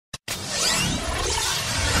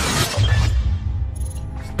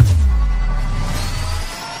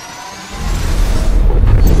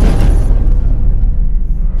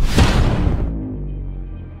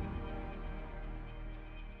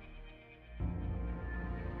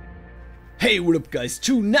Hey, what up guys,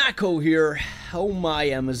 Nako here. Oh my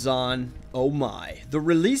Amazon, oh my. The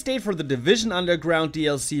release date for the Division Underground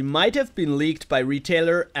DLC might have been leaked by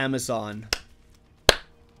retailer Amazon.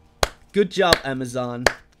 Good job Amazon,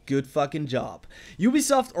 good fucking job.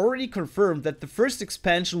 Ubisoft already confirmed that the first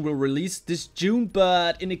expansion will release this June,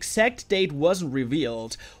 but an exact date wasn't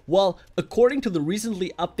revealed. Well, according to the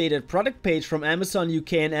recently updated product page from Amazon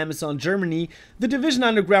UK and Amazon Germany, the Division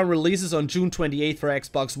Underground releases on June 28th for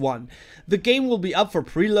Xbox One. The game will be up for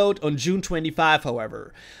preload on June 25,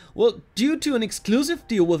 however. Well, due to an exclusive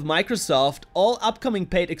deal with Microsoft, all upcoming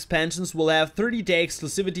paid expansions will have 30-day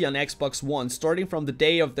exclusivity on Xbox One, starting from the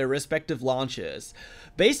day of their respective launches.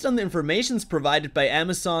 Based on the information provided by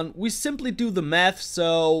Amazon, we simply do the math,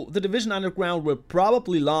 so the Division Underground will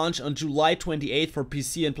probably launch on July 28th for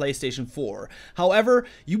PC and PlayStation 4. However,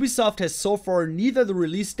 Ubisoft has so far neither the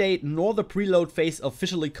release date nor the preload phase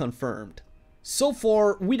officially confirmed. So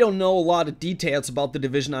far, we don't know a lot of details about the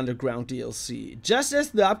Division Underground DLC. Just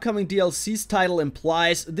as the upcoming DLC's title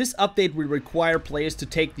implies, this update will require players to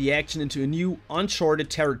take the action into a new,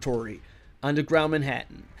 uncharted territory, Underground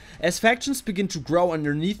Manhattan. As factions begin to grow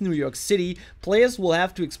underneath New York City, players will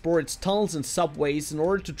have to explore its tunnels and subways in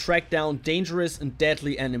order to track down dangerous and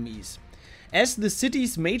deadly enemies. As the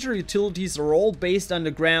city's major utilities are all based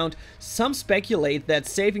underground, some speculate that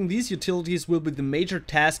saving these utilities will be the major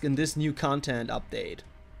task in this new content update.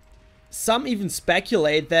 Some even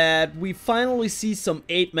speculate that we finally see some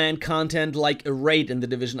 8-man content like a raid in the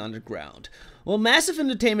Division Underground. Well, Massive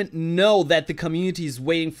Entertainment know that the community is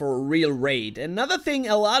waiting for a real raid. Another thing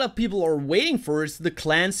a lot of people are waiting for is the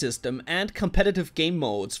clan system and competitive game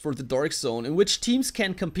modes for the Dark Zone in which teams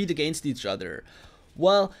can compete against each other.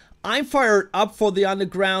 Well, I'm fired up for the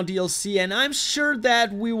Underground DLC, and I'm sure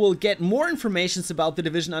that we will get more information about the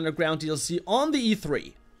Division Underground DLC on the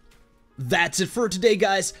E3. That's it for today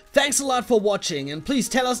guys, thanks a lot for watching, and please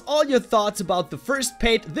tell us all your thoughts about the first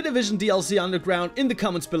paid The Division DLC Underground in the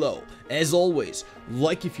comments below. As always,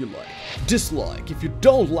 like if you like, dislike if you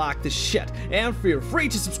don't like this shit, and feel free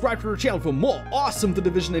to subscribe to our channel for more awesome The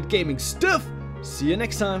Division and gaming stuff. See you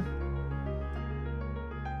next time.